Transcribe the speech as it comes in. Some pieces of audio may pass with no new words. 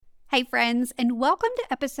Hey, friends, and welcome to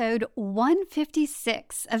episode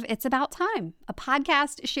 156 of It's About Time, a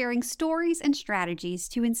podcast sharing stories and strategies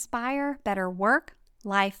to inspire better work,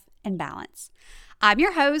 life, and balance. I'm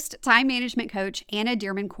your host, time management coach Anna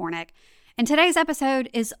Dearmon Kornick, and today's episode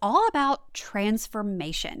is all about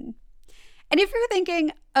transformation. And if you're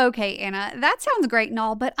thinking, okay, Anna, that sounds great and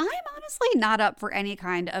all, but I'm honestly not up for any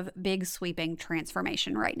kind of big sweeping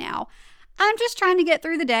transformation right now. I'm just trying to get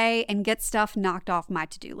through the day and get stuff knocked off my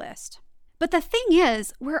to-do list. But the thing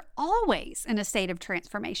is, we're always in a state of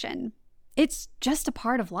transformation. It's just a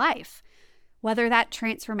part of life, whether that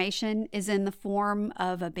transformation is in the form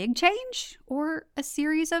of a big change or a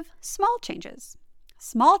series of small changes.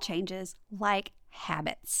 Small changes like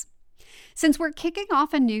habits. Since we're kicking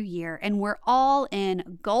off a new year and we're all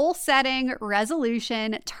in goal setting,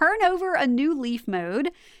 resolution, turn over a new leaf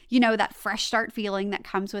mode, that fresh start feeling that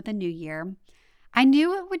comes with a new year, I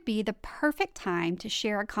knew it would be the perfect time to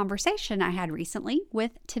share a conversation I had recently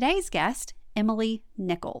with today's guest, Emily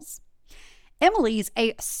Nichols. Emily's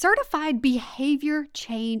a certified behavior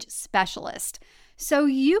change specialist, so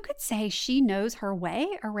you could say she knows her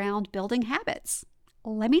way around building habits.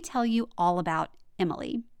 Let me tell you all about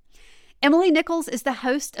Emily. Emily Nichols is the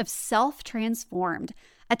host of Self-Transformed,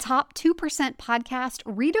 a top 2% podcast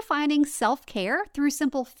redefining self-care through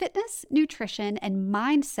simple fitness, nutrition, and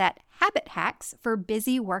mindset habit hacks for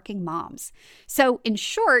busy working moms. So in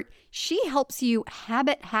short, she helps you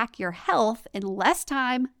habit hack your health in less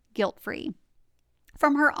time, guilt-free.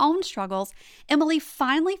 From her own struggles, Emily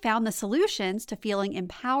finally found the solutions to feeling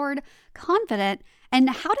empowered, confident, and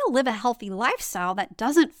how to live a healthy lifestyle that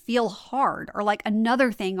doesn't feel hard or like another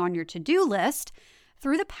thing on your to-do list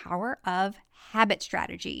through the power of habit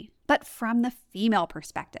strategy, but from the female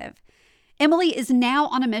perspective. Emily is now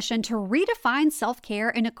on a mission to redefine self-care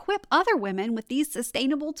and equip other women with these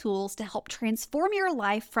sustainable tools to help transform your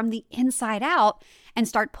life from the inside out and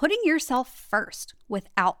start putting yourself first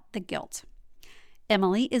without the guilt.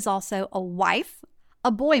 Emily is also a wife,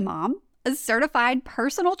 a boy mom, a certified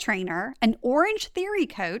personal trainer, an Orange Theory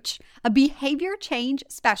coach, a behavior change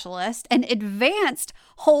specialist, an advanced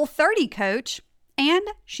Whole30 coach, and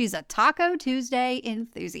she's a Taco Tuesday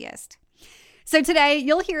enthusiast. So today,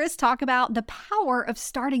 you'll hear us talk about the power of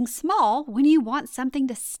starting small when you want something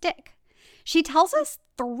to stick. She tells us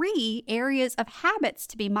 3 areas of habits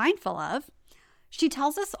to be mindful of. She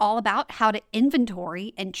tells us all about how to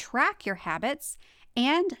inventory and track your habits,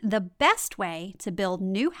 and the best way to build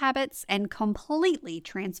new habits and completely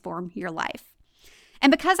transform your life. And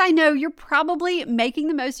because I know you're probably making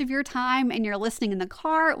the most of your time and you're listening in the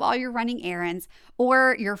car while you're running errands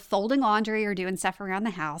or you're folding laundry or doing stuff around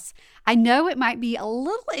the house, I know it might be a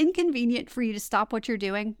little inconvenient for you to stop what you're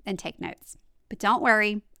doing and take notes. But don't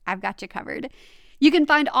worry, I've got you covered. You can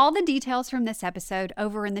find all the details from this episode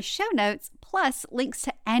over in the show notes, plus links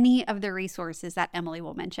to any of the resources that Emily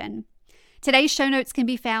will mention. Today's show notes can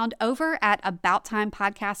be found over at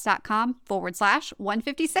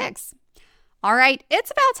abouttimepodcast.com/156. All right, it's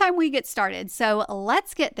about time we get started, so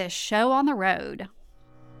let's get this show on the road.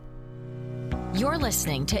 You're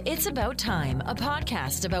listening to It's About Time, a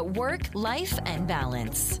podcast about work, life, and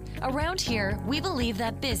balance. Around here, we believe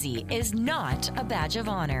that busy is not a badge of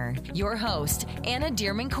honor. Your host, Anna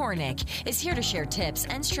Dearmon Kornick, is here to share tips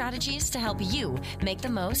and strategies to help you make the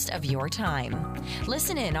most of your time.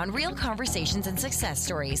 Listen in on real conversations and success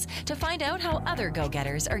stories to find out how other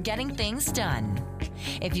go-getters are getting things done.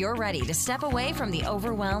 If you're ready to step away from the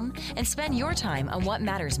overwhelm and spend your time on what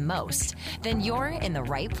matters most, then you're in the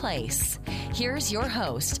right place. Here's your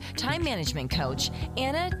host, time management coach,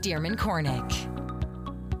 Anna Dearmon Kornick.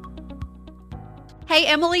 Hey,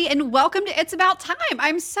 Emily, and welcome to It's About Time.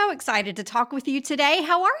 I'm so excited to talk with you today.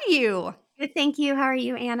 How are you? Good, thank you. How are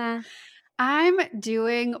you, Anna? I'm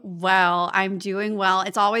doing well.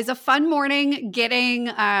 It's always a fun morning getting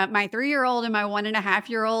my 3-year-old and my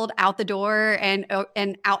 1.5-year-old out the door and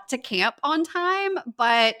out to camp on time.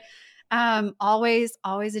 But always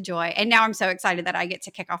a joy. And now I'm so excited that I get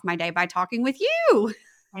to kick off my day by talking with you.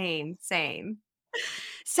 Same.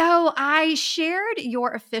 So I shared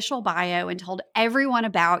your official bio and told everyone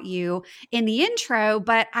about you in the intro,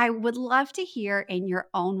 but I would love to hear in your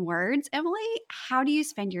own words, Emily, how do you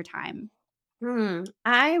spend your time?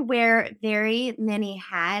 I wear very many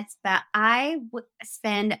hats, but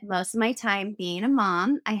spend most of my time being a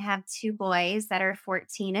mom. I have 2 boys that are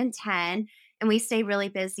 14 and 10, and we stay really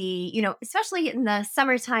busy, especially in the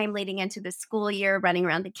summertime leading into the school year, running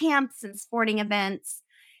around the camps and sporting events.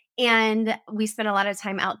 And we spend a lot of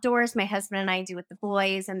time outdoors. My husband and I do with the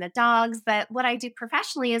boys and the dogs. But what I do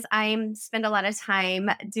professionally is I spend a lot of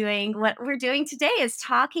time doing what we're doing today is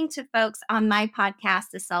talking to folks on my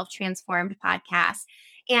podcast, the Self Transformed podcast.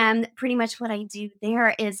 And pretty much what I do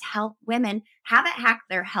there is help women habit hack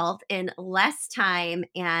their health in less time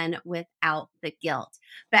and without the guilt.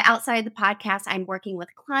 But outside the podcast, I'm working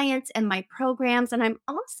with clients and my programs, and I'm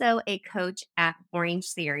also a coach at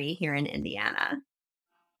Orange Theory here in Indiana.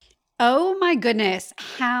 Oh my goodness,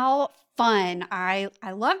 how fun. I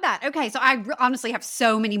love that. Okay, so I honestly have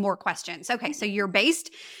so many more questions. Okay, so you're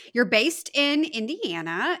based in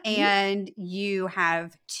Indiana and you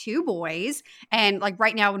have two boys, and like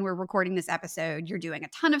right now when we're recording this episode, you're doing a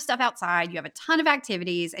ton of stuff outside, you have a ton of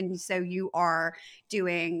activities, and so you are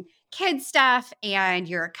doing kid stuff and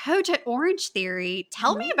you're a coach at Orange Theory.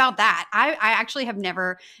 Tell me about that. I actually have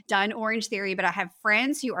never done Orange Theory, but I have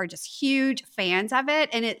friends who are just huge fans of it,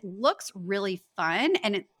 and it looks really fun,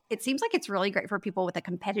 and it seems like it's really great for people with a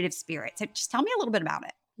competitive spirit. So just tell me a little bit about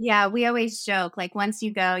it. Yeah, we always joke like once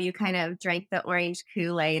you go, you kind of drink the orange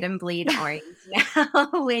Kool-Aid and bleed orange now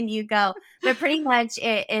when you go. But pretty much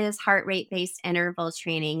it is heart rate based interval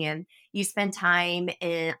training, and you spend time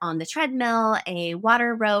on the treadmill, a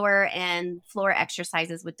water rower, and floor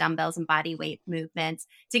exercises with dumbbells and body weight movements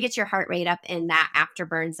to get your heart rate up in that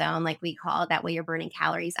afterburn zone, like we call it. That way you're burning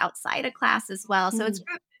calories outside of class as well. So it's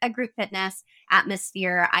a group fitness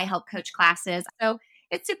atmosphere. I help coach classes. So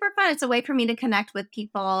it's super fun. It's a way for me to connect with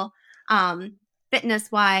people,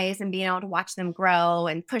 fitness wise, and being able to watch them grow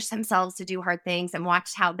and push themselves to do hard things and watch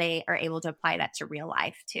how they are able to apply that to real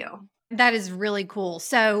life too. That is really cool.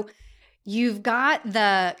 So you've got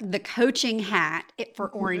the coaching hat for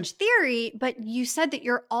Orange Theory, but you said that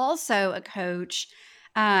you're also a coach,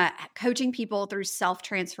 coaching people through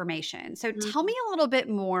self-transformation. So tell me a little bit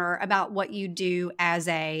more about what you do as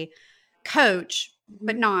a coach,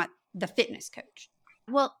 but not the fitness coach.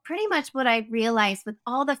 Well, pretty much what I realized with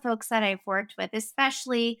all the folks that I've worked with,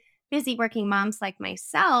 especially busy working moms like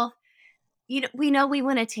myself, we know we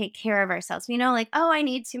want to take care of ourselves. We know, like, oh, I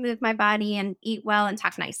need to move my body and eat well and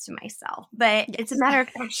talk nice to myself. But it's a matter of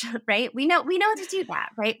action, right? We know to do that,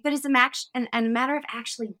 right? But it's a matter of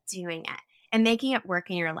actually doing it and making it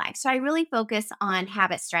work in your life. So I really focus on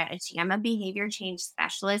habit strategy. I'm a behavior change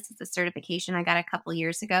specialist. It's a certification I got a couple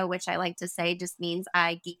years ago, which I like to say just means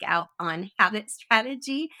I geek out on habit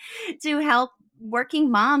strategy to help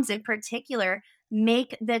working moms in particular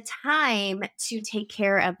make the time to take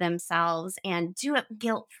care of themselves and do it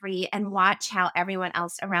guilt-free and watch how everyone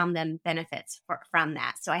else around them benefits from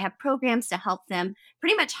that. So I have programs to help them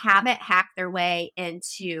pretty much habit hack their way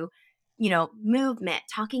into movement,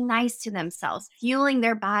 talking nice to themselves, fueling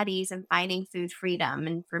their bodies and finding food freedom.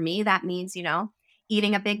 And for me, that means,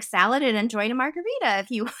 eating a big salad and enjoying a margarita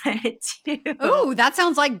if you want to. Oh, that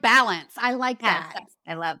sounds like balance. I like that. Yes,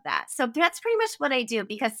 I love that. So that's pretty much what I do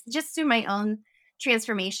because just through my own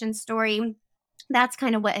transformation story, that's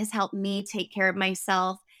kind of what has helped me take care of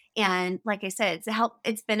myself. And like I said,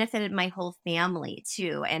 it's benefited my whole family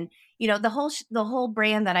too. And the whole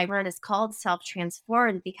brand that I run is called Self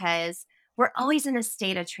Transformed because we're always in a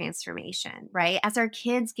state of transformation, right? As our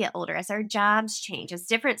kids get older, as our jobs change, as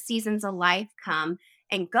different seasons of life come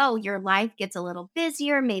and go, your life gets a little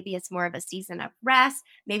busier. Maybe it's more of a season of rest.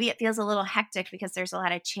 Maybe it feels a little hectic because there's a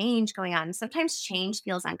lot of change going on. And sometimes change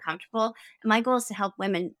feels uncomfortable. And my goal is to help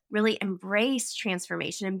women really embrace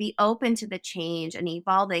transformation and be open to the change and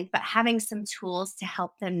evolving, but having some tools to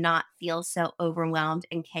help them not feel so overwhelmed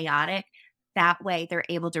and chaotic. That way they're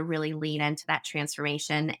able to really lean into that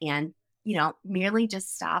transformation and merely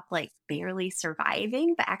just stop like barely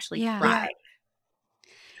surviving, but actually thrive.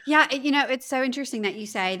 Yeah, it's so interesting that you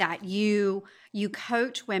say that you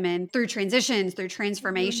coach women through transitions, through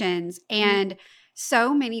transformations, and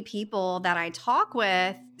so many people that I talk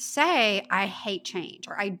with say I hate change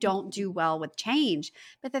or I don't do well with change.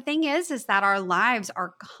 But the thing is that our lives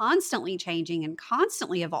are constantly changing and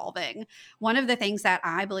constantly evolving. One of the things that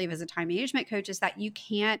I believe as a time management coach is that you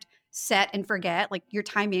can't set and forget. Like your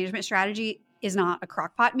time management strategy is not a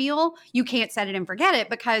crock pot meal. You can't set it and forget it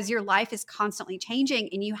because your life is constantly changing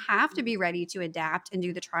and you have to be ready to adapt and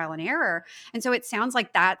do the trial and error. And so it sounds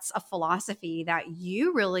like that's a philosophy that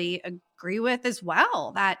you really agree with as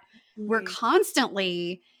well, that we're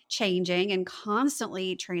constantly changing and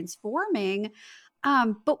constantly transforming.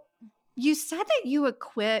 But you said that you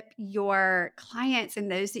equip your clients and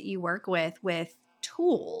those that you work with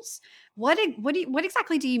tools. What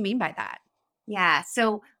exactly do you mean by that? Yeah.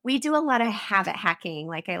 So we do a lot of habit hacking,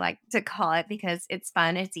 like I like to call it, because it's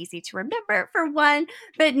fun. It's easy to remember for one.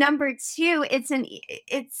 But number two, it's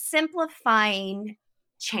simplifying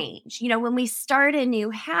change. When we start a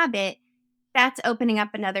new habit, that's opening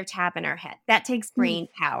up another tab in our head. That takes brain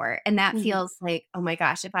power. And that Mhm. feels like, oh my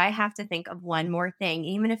gosh, if I have to think of one more thing,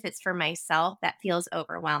 even if it's for myself, that feels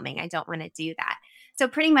overwhelming. I don't want to do that. So,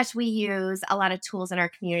 pretty much, we use a lot of tools in our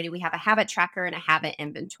community. We have a habit tracker and a habit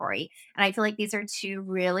inventory. And I feel like these are two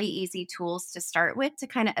really easy tools to start with to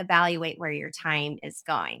kind of evaluate where your time is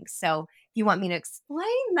going. So, if you want me to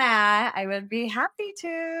explain that, I would be happy to.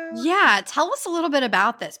 Yeah, tell us a little bit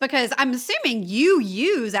about this because I'm assuming you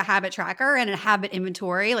use a habit tracker and a habit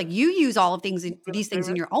inventory. Like you use all of these things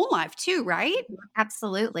in your own life too, right?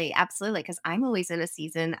 Absolutely, absolutely. Because I'm always in a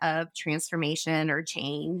season of transformation or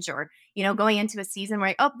change, or going into a season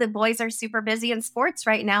where the boys are super busy in sports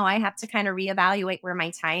right now. I have to kind of reevaluate where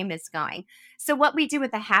my time is going. So what we do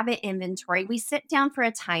with the habit inventory, we sit down for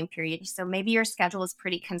a time period. So maybe your schedule is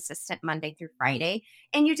pretty consistent Monday through Friday,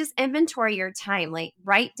 and you just inventory your time. Like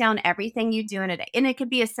write down everything you do in a day, and it could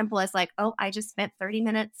be as simple as like, oh, I just spent 30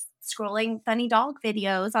 minutes scrolling funny dog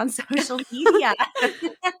videos on social media.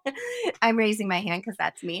 I'm raising my hand because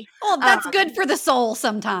that's me. Well, that's good for the soul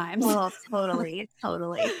sometimes. Well, totally,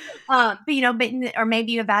 totally. Or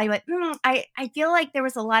maybe you evaluate. I feel like there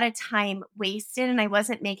was a lot of time wasted, and I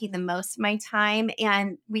wasn't making the most of my time.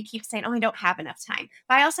 And we keep saying, "Oh, I don't have enough time."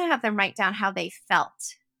 But I also have them write down how they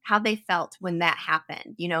felt when that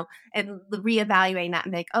happened. And reevaluating that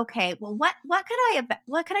and be like, okay, well, what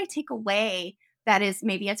could I take away that is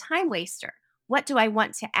maybe a time waster? What do I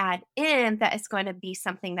want to add in that is going to be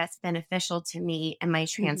something that's beneficial to me and my Mhm.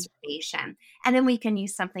 transformation? And then we can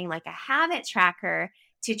use something like a habit tracker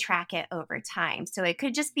to track it over time. So it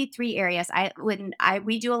could just be three areas.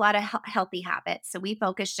 We do a lot of healthy habits. So we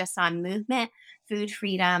focus just on movement, food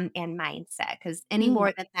freedom, and mindset. Because any Mm.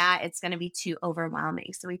 more than that, it's going to be too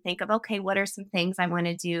overwhelming. So we think of, okay, what are some things I want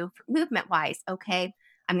to do movement wise? Okay,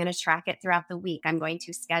 I'm going to track it throughout the week. I'm going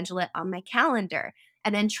to schedule it on my calendar,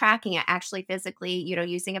 and then tracking it actually physically,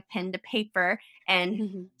 using a pen to paper and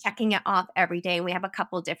Mhm. checking it off every day. We have a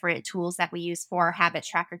couple different tools that we use for our habit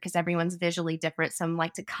tracker because everyone's visually different. Some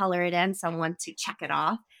like to color it in, some want to check it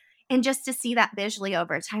off. And just to see that visually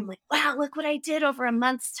over time, like, wow, look what I did over a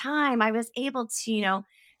month's time. I was able to,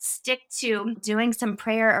 stick to doing some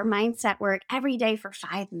prayer or mindset work every day for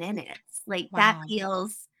 5 minutes. Like that Wow.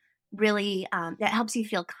 feels really, that helps you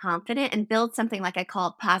feel confident and build something like I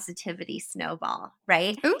call positivity snowball,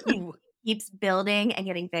 right? Ooh. Keeps building and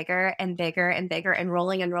getting bigger and bigger and bigger and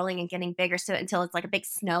rolling and getting bigger, so until it's like a big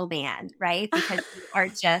snowman, right? Because you are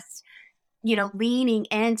just, leaning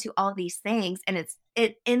into all these things, and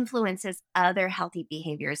it influences other healthy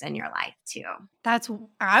behaviors in your life too.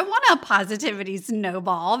 I want a positivity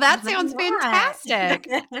snowball. That sounds Why fantastic.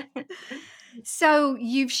 not? So,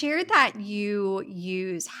 you've shared that you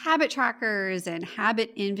use habit trackers and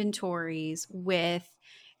habit inventories with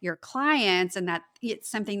your clients, and that it's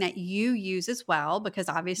something that you use as well, because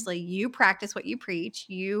obviously you practice what you preach,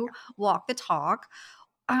 you walk the talk.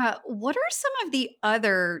 What are some of the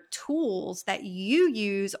other tools that you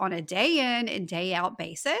use on a day in and day out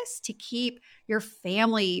basis to keep your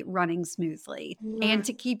family running smoothly and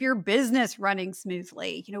to keep your business running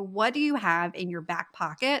smoothly? What do you have in your back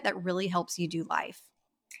pocket that really helps you do life?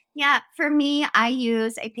 Yeah, for me, I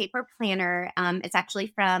use a paper planner. It's actually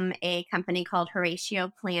from a company called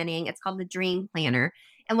Horatio Planning. It's called the Dream Planner.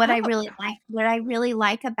 And Oh, what I really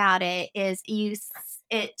like about it is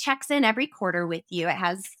it checks in every quarter with you. It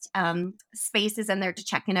has spaces in there to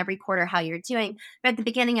check in every quarter how you're doing. But at the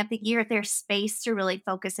beginning of the year, there's space to really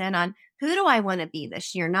focus in on who do I want to be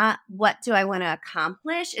this year, not what do I want to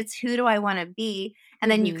accomplish. It's who do I want to be,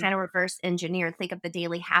 and then you mhm, kind of reverse engineer and think of the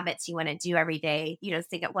daily habits you want to do every day.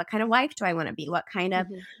 Think of what kind of wife do I want to be? What kind of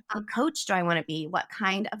mhm. coach do I want to be? What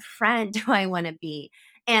kind of friend do I want to be?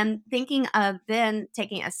 And thinking of then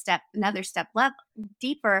taking another step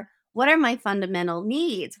deeper. What are my fundamental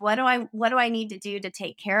needs? What do I need to do to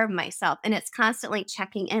take care of myself? And it's constantly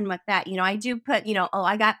checking in with that. I do put, oh,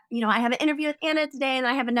 I have an interview with Anna today, and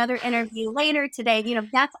I have another interview later today.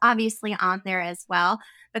 That's obviously on there as well,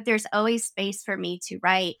 but there's always space for me to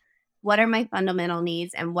write what are my fundamental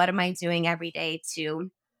needs and what am I doing every day to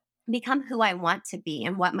become who I want to be,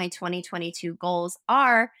 and what my 2022 goals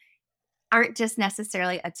aren't just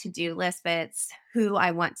necessarily a to-do list, but it's who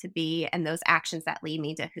I want to be and those actions that lead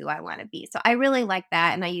me to who I want to be. So I really like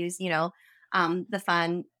that. And I use, the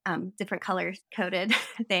fun different color coded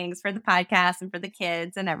things for the podcast and for the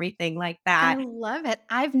kids and everything like I that. love it.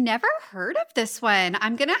 I've never heard of this one.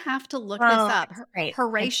 I'm gonna have to look this Oh, up. it's great. It's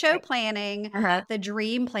Horatio great. Planning, Uh-huh. the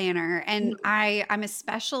Dream Planner, and Mhm. I'm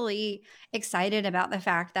especially excited about the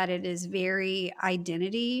fact that it is very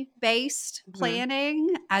identity based Mhm.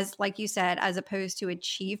 planning, as like you said, as opposed to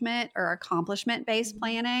achievement or accomplishment based Mhm.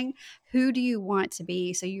 planning. Who do you want to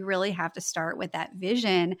be? So you really have to start with that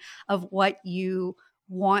vision of what you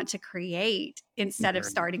want to create instead of Mhm.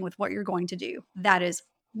 starting with what you're going to do. That is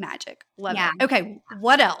magic. Love Yeah. it. Okay,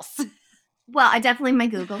 what else? Well, I definitely my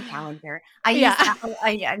Google Calendar. I use Yeah. that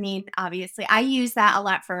I mean, obviously, I use that a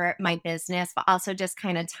lot for my business, but also just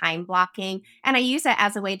kinda time blocking, and I use it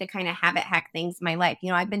as a way to kinda habit hack things in my life.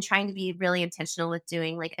 I've been trying to be really intentional with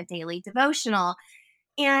doing, like, a daily devotional,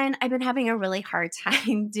 and I've been having a really hard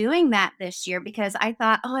time doing that this year because I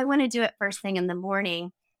thought, "Oh, I wanna do it first thing in the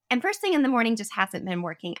morning." And first thing in the morning just hasn't been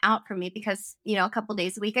working out for me because, a couple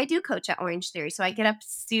days a week, I do coach at Orange Theory, so I get up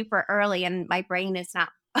super early and my brain is not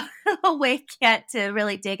awake yet to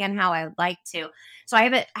really dig in how I would like to. So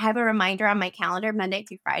I have a reminder on my calendar Monday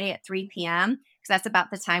through Friday at 3 p.m. because that's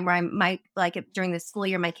about the time where during the school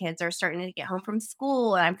year, my kids are starting to get home from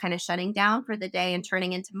school and I'm kind of shutting down for the day and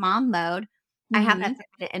turning into mom mode. I have that Mhm. to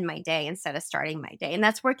fit in my day instead of starting my day. And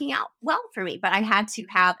that's working out well for me. But I had to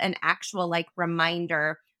have an actual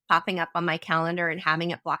reminder popping up on my calendar and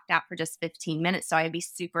having it blocked out for just 15 minutes. So I'd be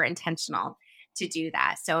super intentional to do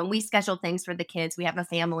that. So, and we schedule things for the kids. We have a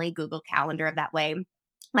family Google Calendar that way.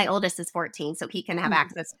 My oldest is 14, so he can have Mhm.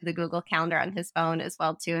 access to the Google Calendar on his phone as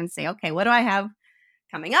well too and say, "Okay, what do I have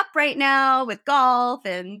coming up right now with golf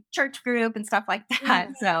and church group and stuff like that."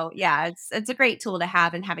 Yeah. So, yeah, it's a great tool to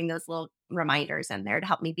have and having those little reminders in there to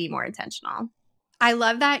help me be more intentional. I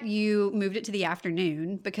love that you moved it to the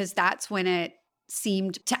afternoon because that's when it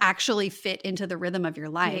seemed to actually fit into the rhythm of your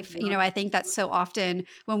life. Mhm. I think that's so often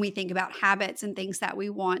when we think about habits and things that we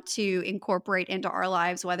want to incorporate into our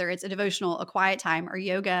lives, whether it's a devotional, a quiet time, or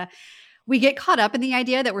yoga, we get caught up in the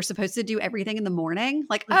idea that we're supposed to do everything in the morning.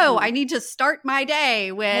 Like, "Oh, I Mhm. need to start my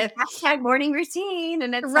day Like, with." hashtag morning routine,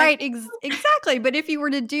 and it's like, Right, exactly, but if you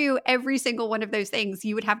were to do every single one of those things,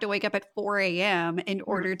 you would have to wake up at 4 AM in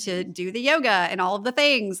order to Mhm. do the yoga and all of the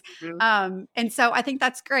things, Mhm. and so I think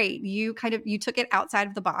that's great. You took it outside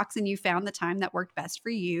of the box and you found the time that worked best for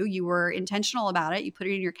you. You were intentional about it, you put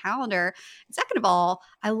it in your calendar. And second of all,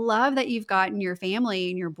 I love that you've gotten your family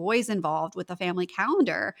and your boys involved with the family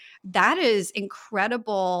calendar. That is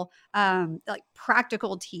incredible, like,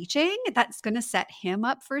 practical teaching that's gonna set him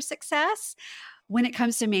up for success when it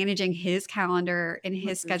comes to managing his calendar and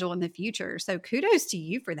his Mhm. schedule in the future. So kudos to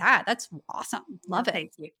you for that. That's awesome. No, Love it.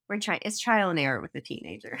 thank you. It's trial and error with the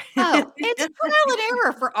teenager. Oh, it's trial and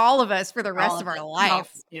error for all of us for the All rest of of our us, life.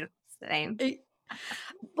 adults too, same. Eh,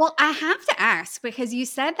 Well, I have to ask because you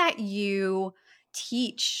said that you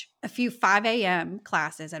teach a few 5 a.m.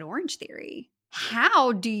 classes at Orange Theory.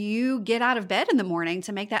 How do you get out of bed in the morning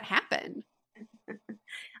to make that happen?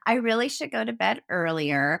 I really should go to bed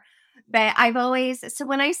earlier, but so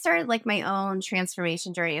when I started my own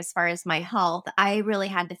transformation journey as far as my health, I really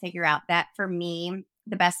had to figure out that for me,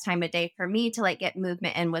 the best time of day for me to get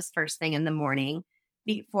movement in was first thing in the morning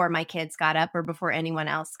before my kids got up or before anyone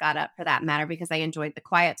else got up for that matter, because I enjoyed the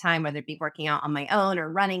quiet time, whether it be working out on my own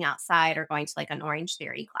or running outside or going to an Orange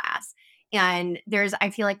Theory class. And I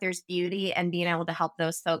feel like there's beauty and being able to help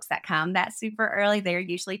those folks that come that super early. They're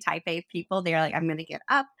usually type A people. They're like, I'm going to get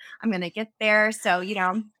up, I'm going to get there. So,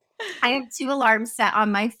 I have two alarms set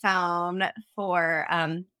on my phone for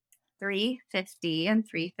 3:50 and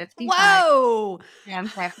 3:55. Whoa. Yeah,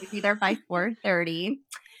 so I have to be there by 4:30.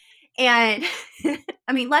 And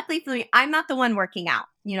I mean, luckily for me, I'm not the one working out.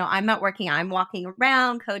 I'm not working out. I'm walking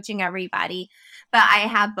around, coaching everybody. But I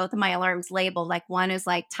have both of my alarms labeled. Like one is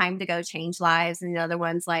time to go change lives, and the other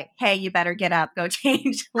one's like, hey, you better get up, go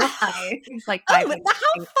change lives. It's like Oh, 5 but minutes.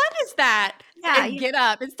 how fun is that? Yeah, And get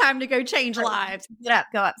up. It's time to go change Right. lives. Get up,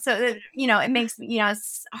 go up. So, it makes,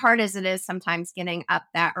 as hard as it is sometimes getting up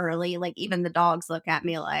that early, even the dogs look at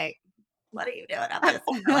me like, what are you doing up this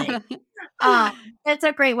early? It's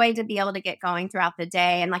a great way to be able to get going throughout the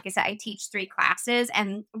day. And like I said, I teach 3 classes.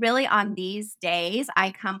 And really on these days,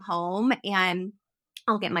 I come home and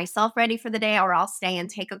I'll get myself ready for the day, or I'll stay and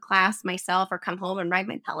take a class myself or come home and ride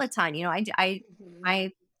my Peloton. Mhm.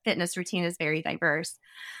 My fitness routine is very diverse.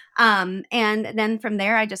 And then from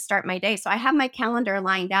there, I just start my day. So I have my calendar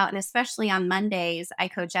lined out. And especially on Mondays, I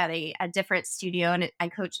coach at a different studio and I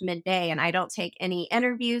coach midday and I don't take any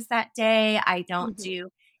interviews that day. I don't Mhm. do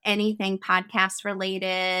anything podcast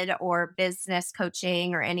related or business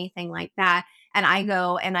coaching or anything like that. And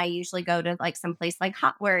I usually go to like some place like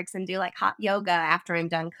Hot Works and do like hot yoga after I'm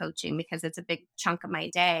done coaching because it's a big chunk of my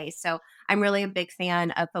day. So I'm really a big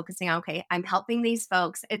fan of focusing on, okay, I'm helping these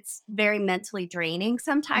folks. It's very mentally draining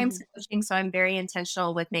sometimes Mhm. coaching. So I'm very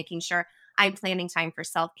intentional with making sure I'm planning time for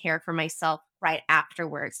self-care for myself right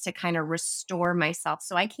afterwards to kind of restore myself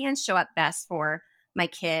so I can show up best for my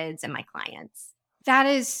kids and my clients. That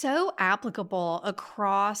is so applicable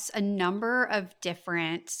across a number of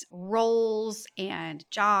different roles and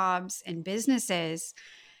jobs and businesses.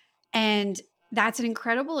 And that's an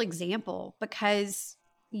incredible example because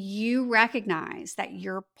you recognize that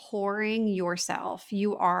you're pouring yourself.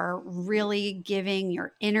 You are really giving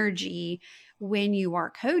your energy when you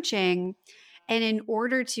are coaching. And in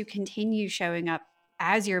order to continue showing up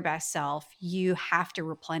as your best self, you have to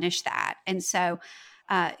replenish that. And so,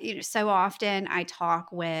 so often I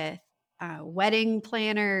talk with wedding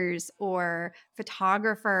planners or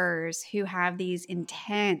photographers who have these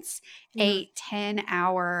intense Mm, 8, 10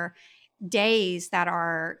 hour days that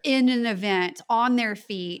are in an event on their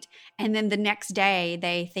feet. And then the next day,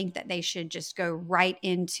 they think that they should just go right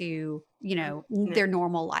into, mm, their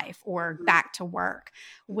normal life or mm, back to work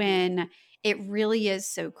when it really is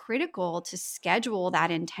so critical to schedule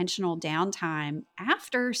that intentional downtime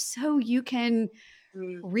after so you can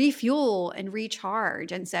mm, refuel and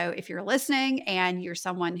recharge. And so if you're listening and you're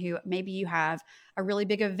someone who maybe you have a really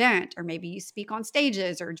big event or maybe you speak on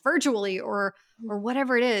stages or virtually mm. or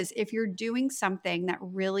whatever it is, if you're doing something that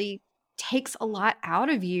really takes a lot out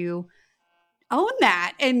of you, own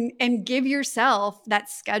that and give yourself that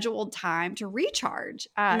scheduled time to recharge.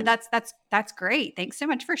 Mm. That's great. Thanks so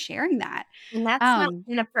much for sharing that. And that's not Um,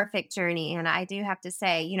 been a perfect journey. And I do have to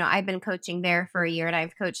say, I've been coaching there for a year and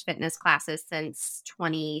I've coached fitness classes since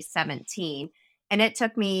 2017. And it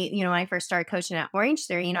took me, when I first started coaching at Orange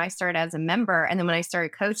Theory, I started as a member. And then when I started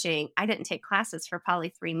coaching, I didn't take classes for probably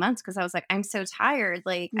 3 months because I was like, I'm so tired.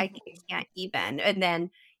 Like I can't even. And then,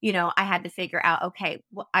 I had to figure out, okay,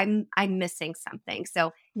 well, I'm missing something.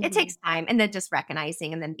 So it mhm. takes time and then just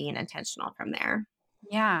recognizing and then being intentional from there.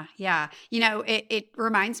 Yeah, yeah. It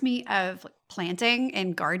reminds me of like, planting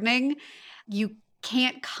and gardening. You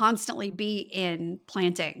can't constantly be in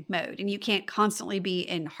planting mode and you can't constantly be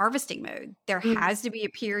in harvesting mode. There Mm, has to be a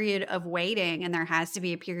period of waiting and there has to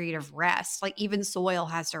be a period of rest. Like even soil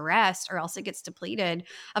has to rest or else it gets depleted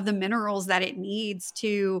of the minerals that it needs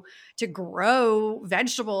to grow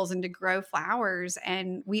vegetables and to grow flowers,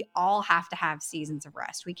 and we all have to have seasons of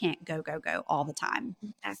rest. We can't go all the time.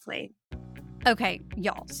 exactly. Okay,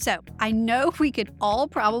 y'all. So I know we could all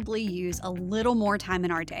probably use a little more time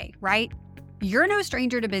in our day, right? You're no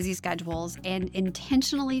stranger to busy schedules and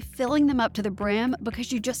intentionally filling them up to the brim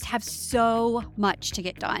because you just have so much to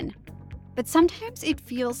get done. But sometimes it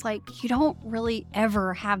feels like you don't really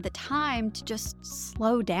ever have the time to just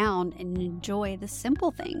slow down and enjoy the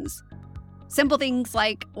simple things. Simple things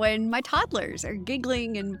like when my toddlers are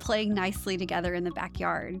giggling and playing nicely together in the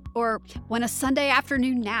backyard, or when a Sunday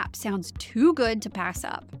afternoon nap sounds too good to pass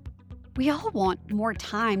up. We all want more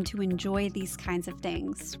time to enjoy these kinds of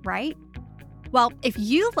things, right? Well, if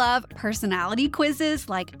you love personality quizzes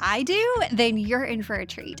like I do, then you're in for a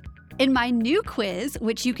treat. In my new quiz,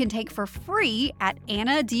 which you can take for free at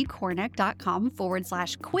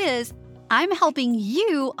annadcornick.com/quiz, I'm helping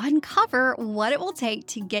you uncover what it will take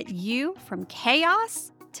to get you from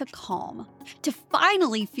chaos to calm, to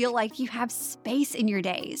finally feel like you have space in your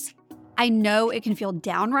days. I know it can feel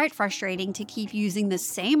downright frustrating to keep using the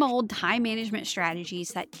same old time management strategies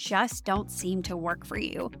that just don't seem to work for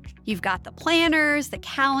you. You've got the planners, the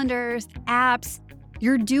calendars, the apps,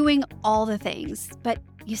 you're doing all the things, but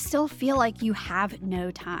you still feel like you have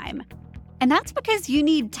no time. And that's because you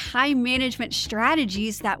need time management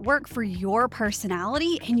strategies that work for your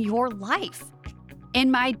personality and your life.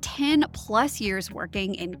 In my 10 plus years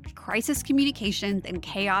working in crisis communications and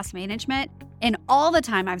chaos management, and all the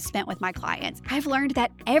time I've spent with my clients, I've learned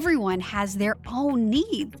that everyone has their own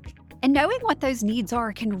needs. And knowing what those needs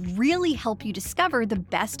are can really help you discover the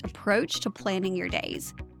best approach to planning your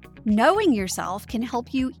days. Knowing yourself can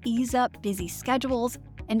help you ease up busy schedules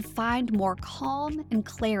and find more calm and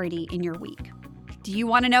clarity in your week. Do you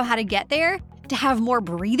want to know how to get there? To have more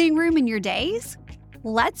breathing room in your days?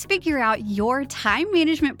 Let's figure out your time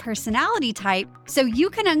management personality type so you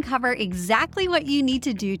can uncover exactly what you need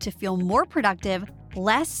to do to feel more productive,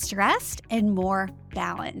 less stressed, and more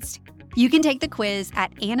balanced. You can take the quiz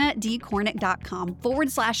at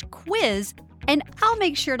annadcornick.com/quiz, and I'll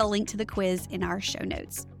make sure to link to the quiz in our show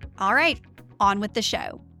notes. All right, on with the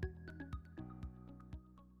show.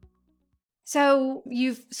 So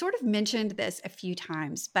you've sort of mentioned this a few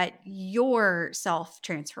times, but your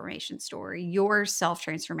self-transformation story, your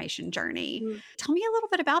self-transformation journey, Mm. tell me a little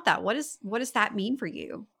bit about that. What does that mean for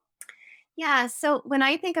you? Yeah. So when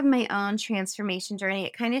I think of my own transformation journey,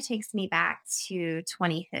 it kind of takes me back to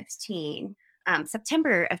 2015,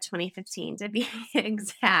 September of 2015 to be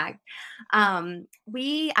exact.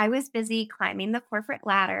 I was busy climbing the corporate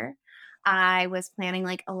ladder. I was planning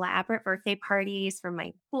like elaborate birthday parties for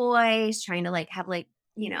my boys, trying to like have like,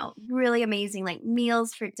 really amazing like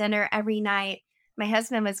meals for dinner every night. My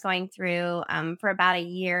husband was going through for about a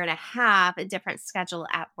year and a half a different schedule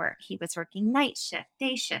at work. He was working night shift,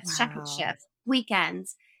 day shifts, second Wow. shift,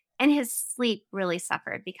 weekends, and his sleep really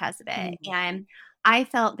suffered because of it. Mhm. And I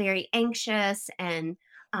felt very anxious and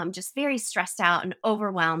just very stressed out and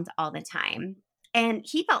overwhelmed all the time. And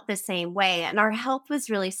he felt the same way. And our health was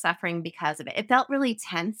really suffering because of it. It felt really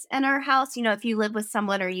tense in our house. If you live with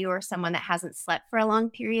someone or you are someone that hasn't slept for a long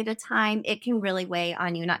period of time, it can really weigh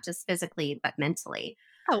on you, not just physically, but mentally.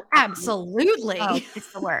 Oh, Um, oh, absolutely. it's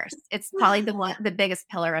the worst. It's probably the biggest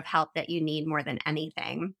pillar of health that you need more than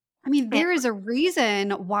anything. I mean, And there is a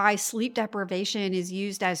reason why sleep deprivation is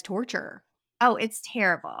used as torture. oh, it's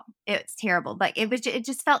terrible. It's terrible. But it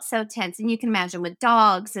just felt so tense. And you can imagine with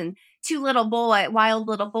dogs and two wild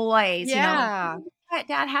little boys, like, Yeah. "Oh,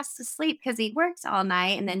 dad has to sleep because he works all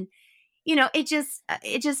night." And then, it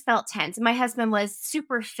just felt tense. My husband was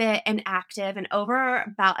super fit and active. And over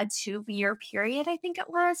about a 2-year period, I think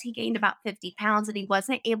it was, he gained about 50 pounds and he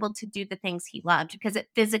wasn't able to do the things he loved because it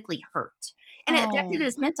physically hurt. And it affected Oh.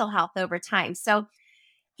 his mental health over time. So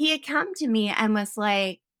he had come to me and was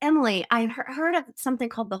like, "Emily, I heard of something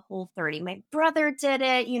called the Whole 30. My brother did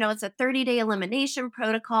it. It's a 30-day elimination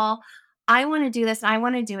protocol. I want to do this and I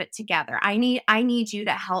want to do it together. I need you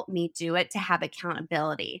to help me do it to have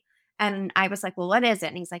accountability." And I was like, "Well, what is it?"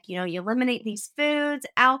 And he's like, "You eliminate these foods,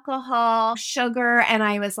 alcohol, sugar." And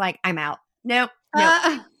I was like, "I'm out. Nope, nope.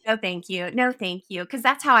 Uh, No, thank you. No, thank you." Because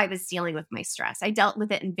that's how I was dealing with my stress. I dealt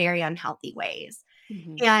with it in very unhealthy ways.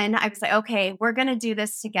 Mhm. And I was like, "Okay, we're gonna do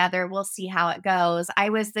this together. We'll see how it goes." I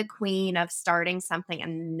was the queen of starting something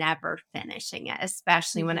and never finishing it,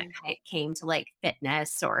 especially when it Mhm. came to like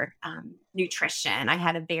fitness or nutrition. I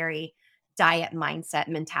had a very diet mindset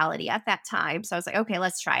mentality at that time. So I was like, "Okay,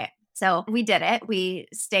 let's try it." So we did it. We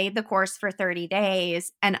stayed the course for 30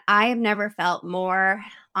 days. And I have never felt more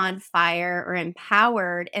on fire or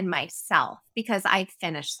empowered in myself because I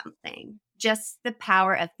finished something. Just the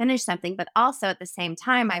power of finish something, but also at the same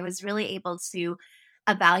time, I was really able to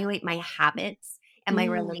evaluate my habits and my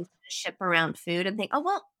Mm. relationship around food and think, "Oh,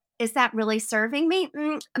 well, is that really serving me?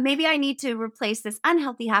 Maybe I need to replace this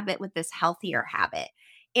unhealthy habit with this healthier habit."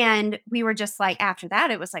 And we were just like, after that,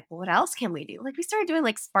 it was like, "Well, what else can we do?" Like, we started doing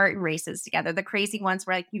like Spartan races together, the crazy ones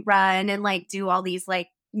where like you run and like do all these like,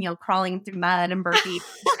 crawling through mud and burpees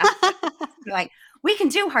and stuff. Like, we can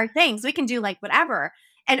do hard things. We can do like whatever.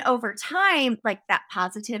 And over time, like that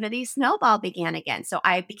positivity snowball began again. So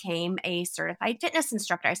I became a certified fitness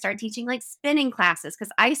instructor. I started teaching like spinning classes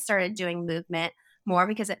because I started doing movement more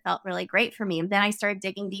because it felt really great for me. And then I started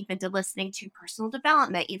digging deep into listening to personal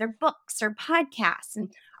development, either books or podcasts.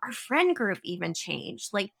 And our friend group even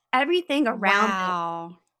changed. Like everything around it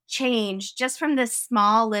Wow. changed just from this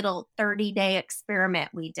small little 30-day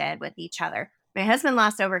experiment we did with each other. My husband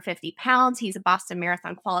lost over 50 pounds. He's a Boston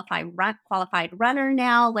Marathon qualified runner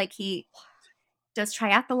now. Like he does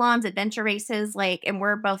triathlons, adventure races, like, and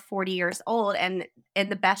we're both 40 years old and in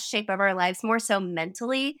the best shape of our lives, more so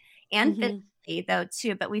mentally and Mhm. physically though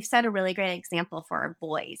too. But we've set a really great example for our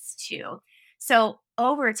boys too. So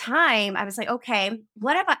over time, I was like, okay,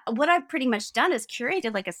 what I've pretty much done is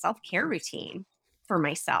curated like a self-care routine for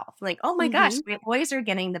myself. Like, oh my gosh, Mhm. my boys are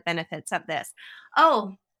getting the benefits of this.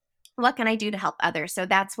 Oh, what can I do to help others? So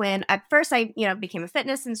that's when at first I, became a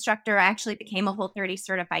fitness instructor. I actually became a Whole 30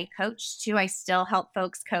 certified coach too. I still help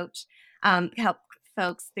folks help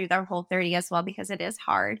folks through their Whole 30 as well because it is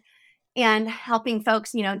hard. And helping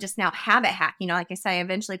folks, just now habit hack. Like I said, I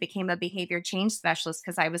eventually became a behavior change specialist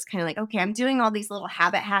because I was kind of like, okay, I'm doing all these little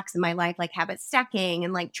habit hacks in my life, like habit stacking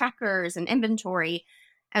and like trackers and inventory.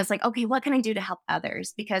 I was like, okay, what can I do to help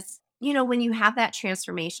others? Because, when you have that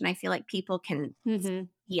transformation, I feel like people can Mhm.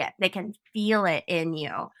 see it, they can feel it in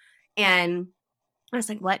you. And I was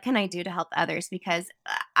like, what can I do to help others? Because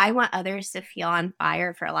I want others to feel on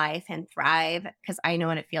fire for life and thrive because I know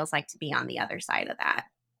what it feels like to be on the other side of that.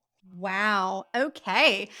 Wow.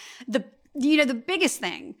 Okay. The biggest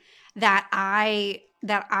thing that I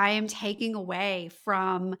am taking away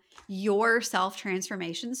from your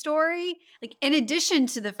self-transformation story, like in addition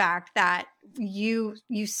to the fact that you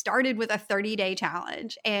started with a 30-day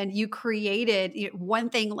challenge and you created one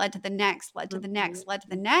thing led to the next, led to the next, led to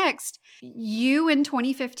the next. You in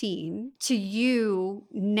 2015 to you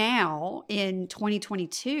now in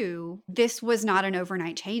 2022, this was not an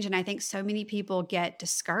overnight change. And I think so many people get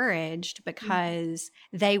discouraged because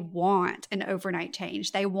they want an overnight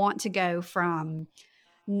change. They want to go from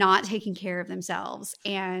not taking care of themselves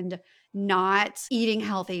and not eating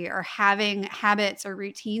healthy or having habits or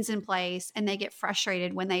routines in place, and they get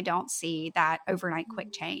frustrated when they don't see that overnight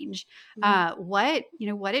quick change. What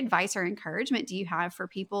advice or encouragement do you have for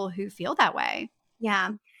people who feel that way?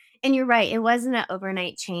 Yeah. And you're right. It wasn't an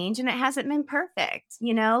overnight change and it hasn't been perfect,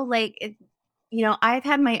 I've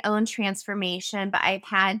had my own transformation, but I've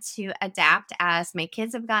had to adapt as my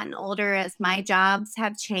kids have gotten older, as my jobs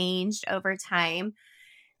have changed over time.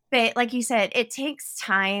 But like you said, it takes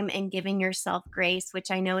time and giving yourself grace,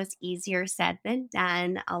 which I know is easier said than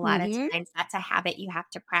done. A lot of times that's a habit you have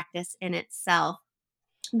to practice in itself.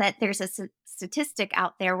 But there's a statistic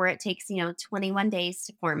out there where it takes, 21 days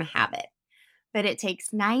to form a habit, but it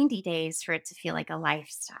takes 90 days for it to feel like a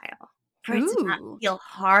lifestyle, for it to not Ooh. feel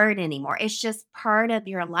hard anymore. It's just part of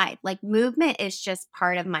your life. Like movement is just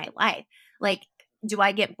part of my life. Like, do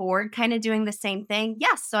I get bored kind of doing the same thing?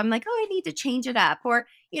 Yes. So I'm like, oh, I need to change it up. Or,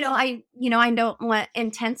 I don't want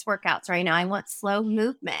intense workouts right now. I want slow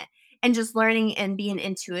movement and just learning and being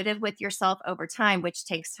intuitive with yourself over time, which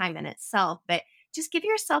takes time in itself. But just give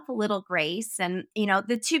yourself a little grace. And,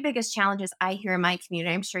 the two biggest challenges I hear in my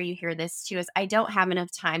community, I'm sure you hear this too, is I don't have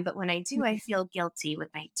enough time. But when I do, I feel guilty when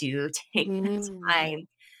I do take the time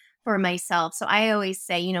for myself. So I always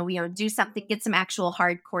say, do something, get some actual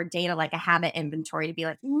hardcore data, like a habit inventory, to be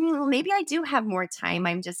like, maybe I do have more time.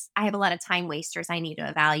 I have a lot of time wasters I need to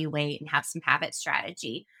evaluate and have some habit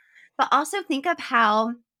strategy. But also think of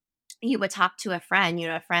how you would talk to a friend,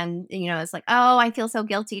 is like, oh, I feel so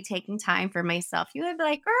guilty taking time for myself. You would be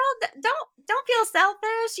like, girl, don't feel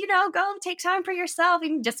selfish, go take time for yourself. You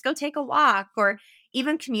can just go take a walk or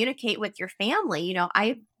even communicate with your family.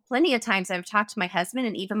 Plenty of times I've talked to my husband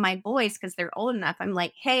and even my boys, because they're old enough. I'm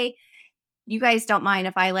like, hey, you guys don't mind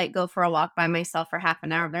if I go for a walk by myself for half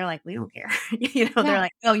an hour? They're like, we don't care. They're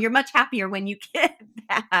like, oh, you're much happier when you get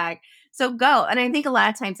back. So go. And I think a lot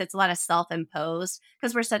of times it's a lot of self-imposed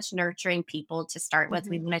because we're such nurturing people to start with.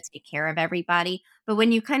 We want to take care of everybody. But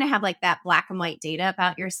when you kind of have that black and white data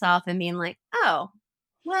about yourself and being like, oh,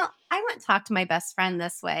 well, I went and talked to my best friend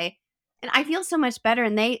this way and I feel so much better.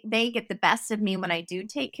 And they get the best of me when I do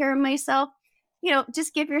take care of myself.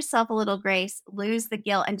 Just give yourself a little grace, lose the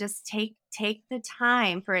guilt, and just take the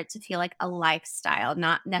time for it to feel like a lifestyle,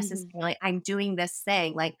 not necessarily I'm doing this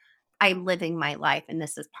thing, like I'm living my life and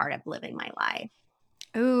this is part of living my life.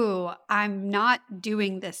 Ooh, I'm not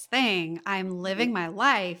doing this thing. I'm living my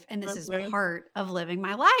life, and this is part of living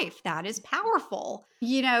my life. That is powerful.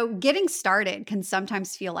 Getting started can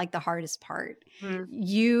sometimes feel like the hardest part.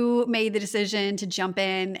 You made the decision to jump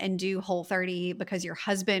in and do Whole30 because your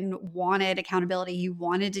husband wanted accountability. You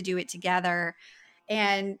wanted to do it together.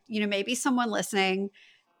 And, maybe someone listening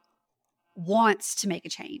wants to make a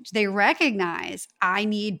change. They recognize I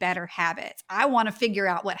need better habits. I want to figure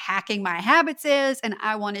out what hacking my habits is and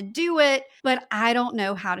I want to do it, but I don't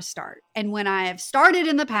know how to start. And when I have started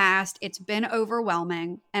in the past, it's been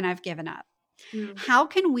overwhelming and I've given up. How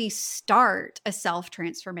can we start a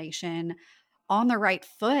self-transformation on the right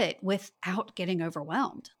foot without getting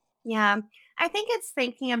overwhelmed? Yeah, I think it's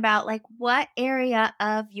thinking about what area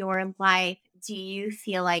of your life do you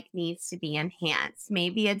feel like needs to be enhanced?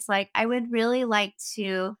 Maybe it's like, I would really like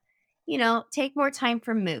to, take more time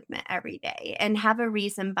for movement every day and have a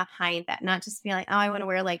reason behind that, not just be like, oh, I want to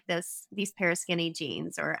wear these pair of skinny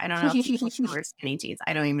jeans, or I don't know if people can wear skinny jeans.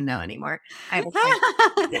 I don't even know anymore. I have a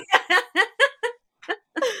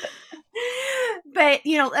But,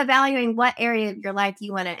 evaluating what area of your life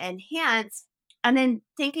you want to enhance and then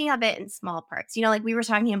thinking of it in small parts. Like we were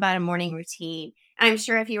talking about a morning routine. I'm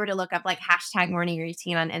sure if you were to look up hashtag morning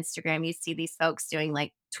routine on Instagram, you see these folks doing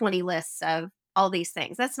 20 lists of all these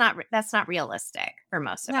things. That's not realistic for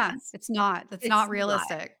most of us. It's not. That's not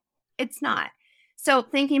realistic. It's not. So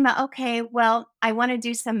thinking about, okay, well, I want to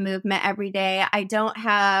do some movement every day. I don't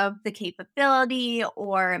have the capability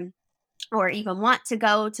or even want to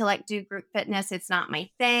go to do group fitness. It's not my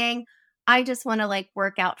thing. I just want to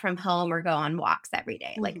work out from home or go on walks every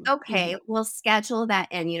day. Okay, we'll schedule that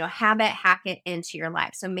in, habit hack it into your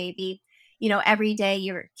life. So maybe, every day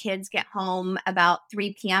your kids get home about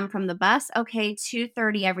 3 p.m. from the bus. Okay,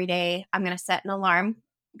 2:30 every day, I'm going to set an alarm,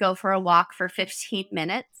 go for a walk for 15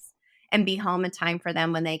 minutes and be home in time for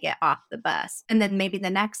them when they get off the bus. And then maybe the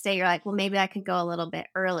next day you're like, well, maybe I could go a little bit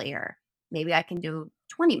earlier. maybe I can do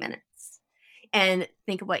 20 minutes and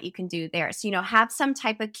think of what you can do there. So, have some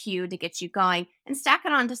type of cue to get you going and stack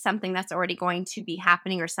it onto something that's already going to be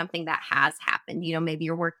happening or something that has happened. Maybe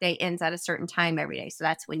your workday ends at a certain time every day. So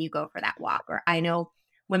that's when you go for that walk. Or I know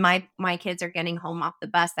when my kids are getting home off the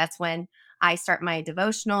bus, that's when I start my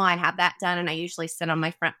devotional. I have that done. And I usually sit on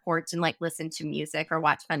my front porch and listen to music or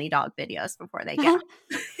watch funny dog videos before they get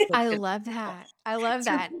I love that. I love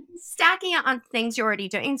so that. stacking it on things you're already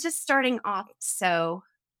doing, just starting off so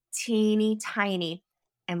teeny tiny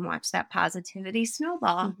and watch that positivity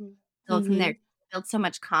snowball Mhm. build from Mhm. there. Build so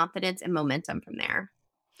much confidence and momentum from there.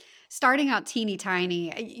 Starting out teeny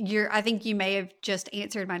tiny, I think you may have just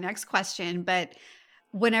answered my next question, but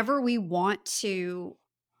whenever we want to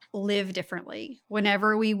live differently,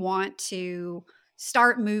 whenever we want to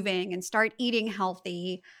start moving and start eating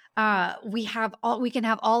healthy, we can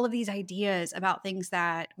have all of these ideas about things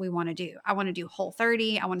that we want to do. I want to do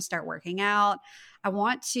Whole30. I want to start working out. I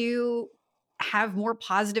want to have more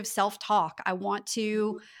positive self-talk. I want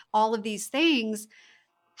to all of these things.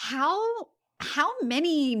 How how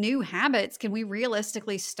many new habits can we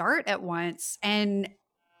realistically start at once and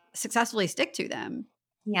successfully stick to them?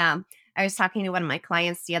 Yeah. I was talking to one of my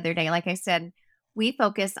clients the other day. Like I said, we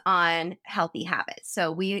focus on healthy habits.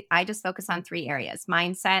 So I just focus on three areas: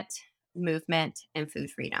 mindset, movement, and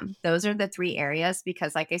food freedom. Those are the three areas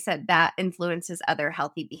because, like I said, that influences other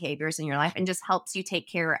healthy behaviors in your life and just helps you take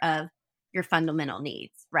care of your fundamental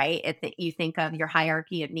needs, right? If you think of your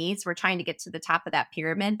hierarchy of needs, we're trying to get to the top of that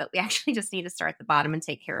pyramid, but we actually just need to start at the bottom and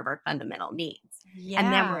take care of our fundamental needs.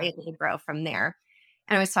 And then we're Yeah. able to grow from there.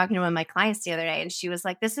 And I was talking to one of my clients the other day, and she was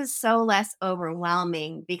like, "This is so less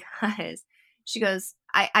overwhelming," because she goes,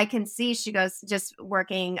 I can see, she goes, just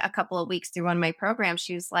working a couple of weeks through one of my programs,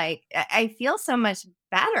 she was like, I feel so much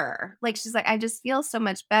better. Like, she's like, I just feel so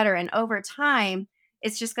much better. And over time,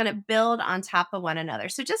 it's just going to build on top of one another.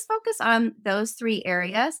 So just focus on those three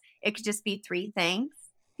areas. It could just be three things.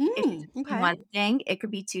 It could just be Okay. one thing. It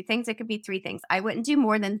could be two things. It could be three things. I wouldn't do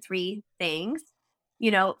more than three things,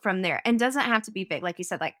 from there. And doesn't have to be big. Like you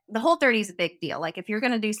said, like the Whole30 is a big deal. Like if you're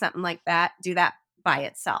going to do something like that, do that by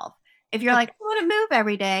itself. If you're like, Okay. I want to move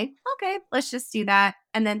every day, okay, let's just do that.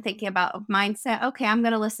 And then thinking about mindset, okay, I'm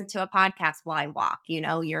going to listen to a podcast while I walk.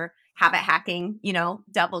 You're habit hacking, Yeah.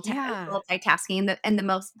 multitasking in the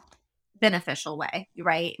most beneficial way,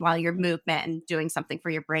 right? While you're movement and doing something for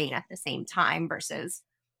your brain at the same time versus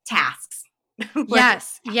tasks.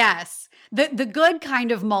 Yes, yes. The good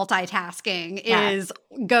kind of multitasking Yes, is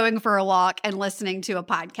going for a walk and listening to a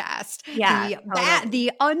podcast. yes, totally.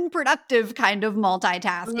 The unproductive kind of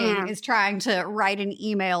multitasking Mm. is trying to write an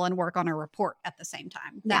email and work on a report at the same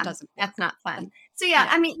time. That Yeah, doesn't that's work. not That- fun. So yeah, yeah.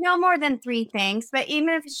 I mean, no more than three things, but even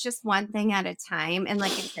if it's just one thing at a time, and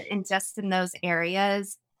like I said, and just in those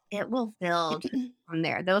areas, it will build from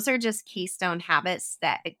there. Those are just keystone habits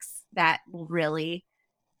that will really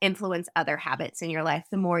influence other habits in your life.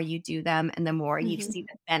 The more you do them, and the more you Mhm. see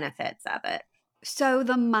the benefits of it. So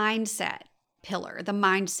the mindset pillar, the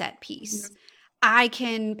mindset piece. I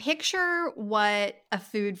can picture what a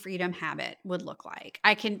food freedom habit would look like.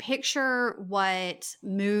 I can picture what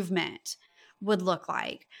movement would look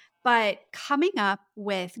like. But coming up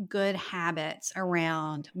with good habits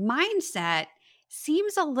around mindset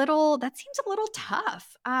seems a little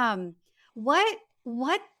tough.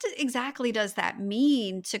 What exactly does that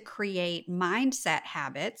mean to create mindset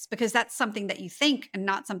habits? Because that's something that you think and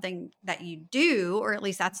not something that you do, or at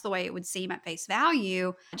least that's the way it would seem at face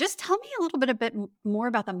value. Just tell me a bit more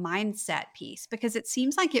about the mindset piece, because it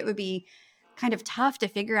seems like it would be kind of tough to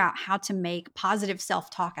figure out how to make positive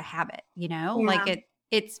self-talk a habit, like Yeah,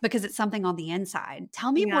 it's because it's something on the inside.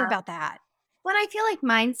 Tell me more yeah. about that. Well, I feel like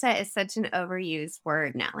mindset is such an overused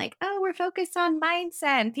word now. Like, oh, we're focused on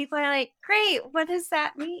mindset. And people are like, great, what does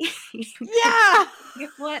that mean? Yeah.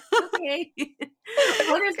 What? Okay.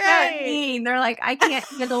 What does that Okay. mean? They're like, I can't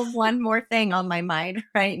handle one more thing on my mind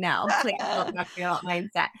right now. Please don't talk to me about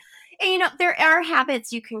mindset. And there are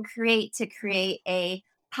habits you can create to create a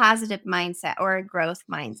positive mindset or a growth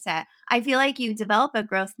mindset. I feel like you develop a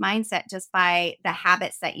growth mindset just by the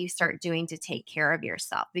habits that you start doing to take care of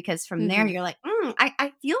yourself. Because from there, Mhm. you're like,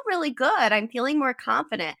 I feel really good. I'm feeling more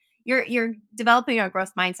confident. You're developing a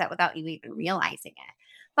growth mindset without you even realizing it.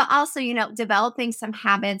 But also, developing some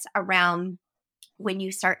habits around when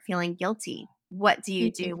you start feeling guilty. What do you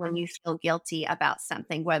do Mhm. when you feel guilty about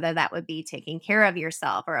something, whether that would be taking care of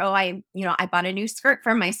yourself or, oh, I bought a new skirt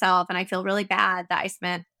for myself and I feel really bad that I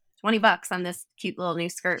spent $20 on this cute little new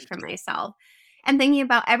skirt for myself. And thinking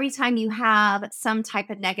about every time you have some type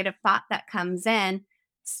of negative thought that comes in,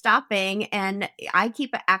 stopping, and I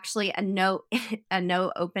keep actually a note a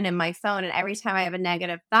note open in my phone, and every time I have a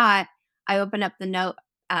negative thought, I open up the note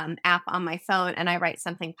app on my phone and I write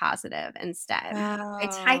something positive instead. I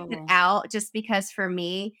type it Oh, out just because for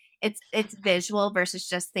me it's visual versus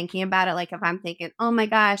just thinking about it. Like if I'm thinking, oh my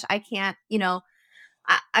gosh, I can't,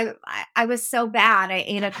 I was so bad. I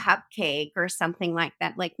ate a cupcake or something like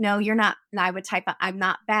that. Like, no, you're not. And I would type, I'm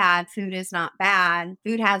not bad. Food is not bad.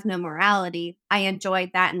 Food has no morality. I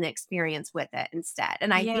enjoyed that and the experience with it instead.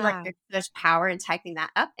 And I feel like yeah. there's power in typing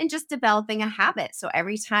that up and just developing a habit. So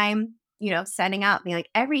every time, setting out, being like,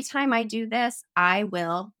 every time I do this, I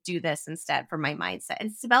will do this instead for my mindset.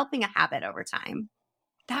 It's developing a habit over time.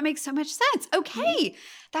 That makes so much sense. Okay,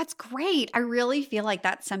 that's great. I really feel like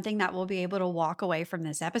that's something that we'll be able to walk away from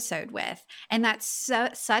this episode with. And that's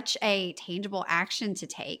such a tangible action to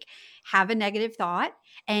take. Have a negative thought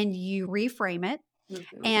and you reframe it. Mhm.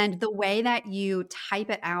 And the way that you type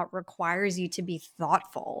it out requires you to be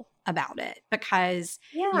thoughtful about it because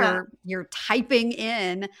Yeah. you're typing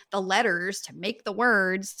in the letters to make the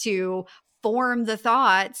words to form the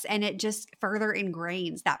thoughts, and it just further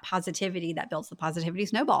ingrains that positivity that builds the positivity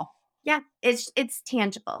snowball. Yeah, it's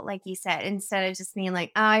tangible, like you said, instead of just being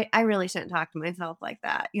like, I really shouldn't talk to myself like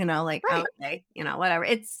that, like, Right. okay, whatever.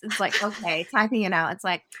 It's like, okay, typing it out. It's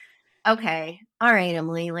like, okay, all right,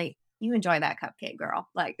 Emily, like you enjoy that cupcake, girl.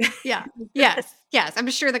 Like, Yeah. Yes. Yes. I'm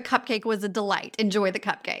sure the cupcake was a delight. Enjoy the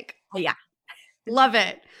cupcake. oh yeah. Love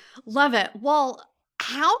it. Love it. Well,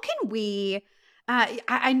 how can we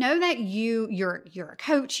I know that you're a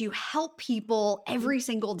coach, you help people every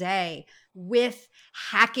single day with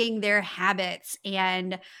hacking their habits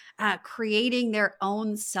and creating their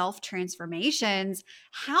own self transformations.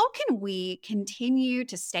 How can we continue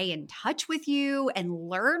to stay in touch with you and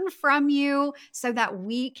learn from you so that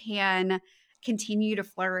we can continue to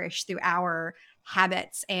flourish through our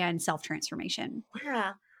habits and self transformation?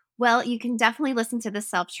 Yeah. Well, you can definitely listen to the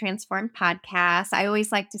Self Transform podcast. I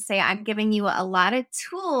always like to say I'm giving you a lot of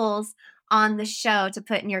tools on the show to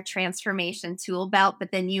put in your transformation tool belt,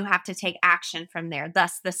 but then you have to take action from there.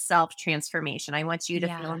 Thus, the self transformation. I want you to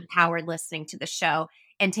feel Yeah. empowered listening to the show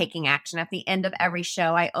and taking action. At the end of every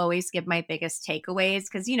show, I always give my biggest takeaways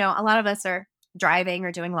because, a lot of us are driving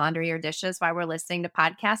or doing laundry or dishes while we're listening to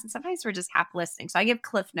podcasts. And sometimes we're just half listening. So I give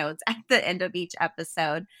cliff notes at the end of each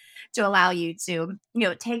episode to allow you to,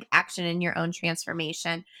 take action in your own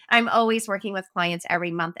transformation. I'm always working with clients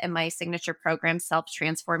every month in my signature program, Self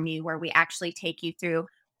Transform You, where we actually take you through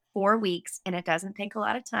 4 weeks, and it doesn't take a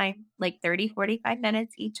lot of time, like 30-45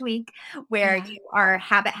 minutes each week, where Yeah. you are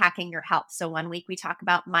habit hacking your health. So one week we talk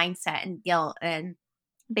about mindset and guilt and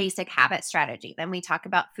basic habit strategy. Then we talk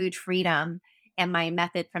about food freedom and my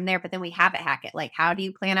method from there. But then we habit hack it. Like, how do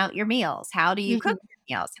you plan out your meals? How do you cook Mhm.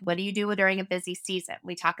 your meals? What do you do during a busy season?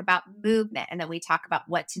 We talk about movement, and then we talk about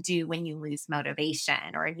what to do when you lose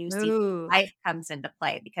motivation or a new season Ooh. of life comes into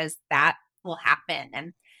play, because that will happen.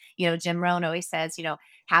 And, Jim Rohn always says,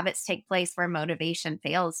 habits take place where motivation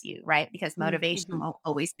fails you, right? Because motivation Mhm. won't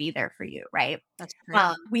always be there for you, right? That's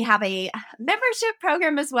true. We have a membership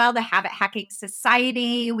program as well, the Habit Hacking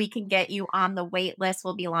Society. We can get you on the wait list.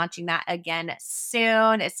 We'll be launching that again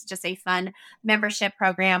soon. It's just a fun membership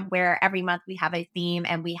program where every month we have a theme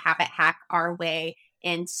and we habit hack our way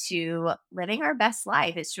into living our best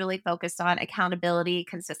life. It's really focused on accountability,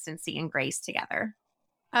 consistency, and grace together.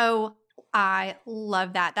 Oh, I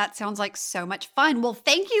love that. That sounds like so much fun. Well,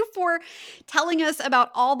 thank you for telling us about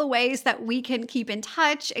all the ways that we can keep in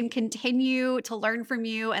touch and continue to learn from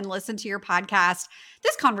you and listen to your podcast.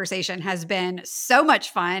 This conversation has been so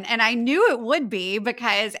much fun, and I knew it would be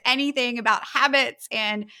because anything about habits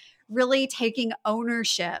and really taking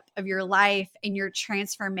ownership of your life and your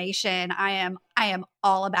transformation, I am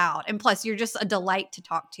all about. And plus, you're just a delight to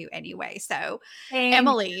talk to anyway. So, Same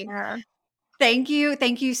Emily, here. thank you.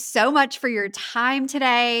 Thank you so much for your time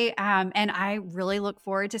today. And I really look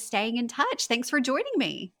forward to staying in touch. Thanks for joining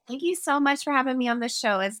me. Thank you so much for having me on the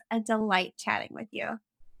show. It's a delight chatting with you.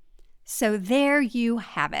 So, there you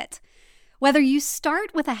have it. Whether you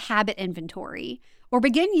start with a habit inventory or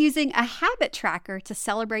begin using a habit tracker to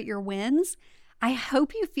celebrate your wins, I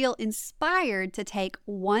hope you feel inspired to take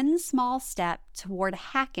one small step toward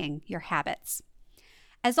hacking your habits.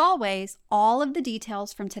 As always, all of the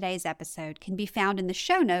details from today's episode can be found in the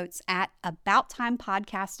show notes at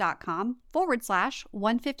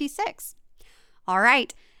abouttimepodcast.com/156. All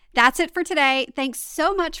right, that's it for today. Thanks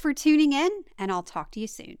so much for tuning in, and I'll talk to you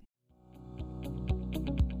soon.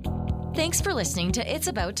 Thanks for listening to It's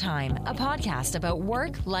About Time, a podcast about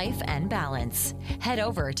work, life, and balance. Head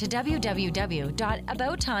over to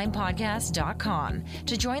www.abouttimepodcast.com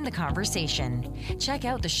to join the conversation. Check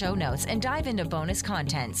out the show notes and dive into bonus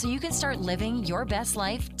content so you can start living your best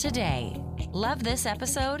life today. Love this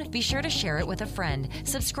episode? Be sure to share it with a friend,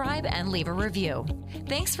 subscribe, and leave a review.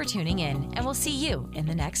 Thanks for tuning in, and we'll see you in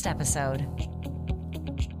the next episode.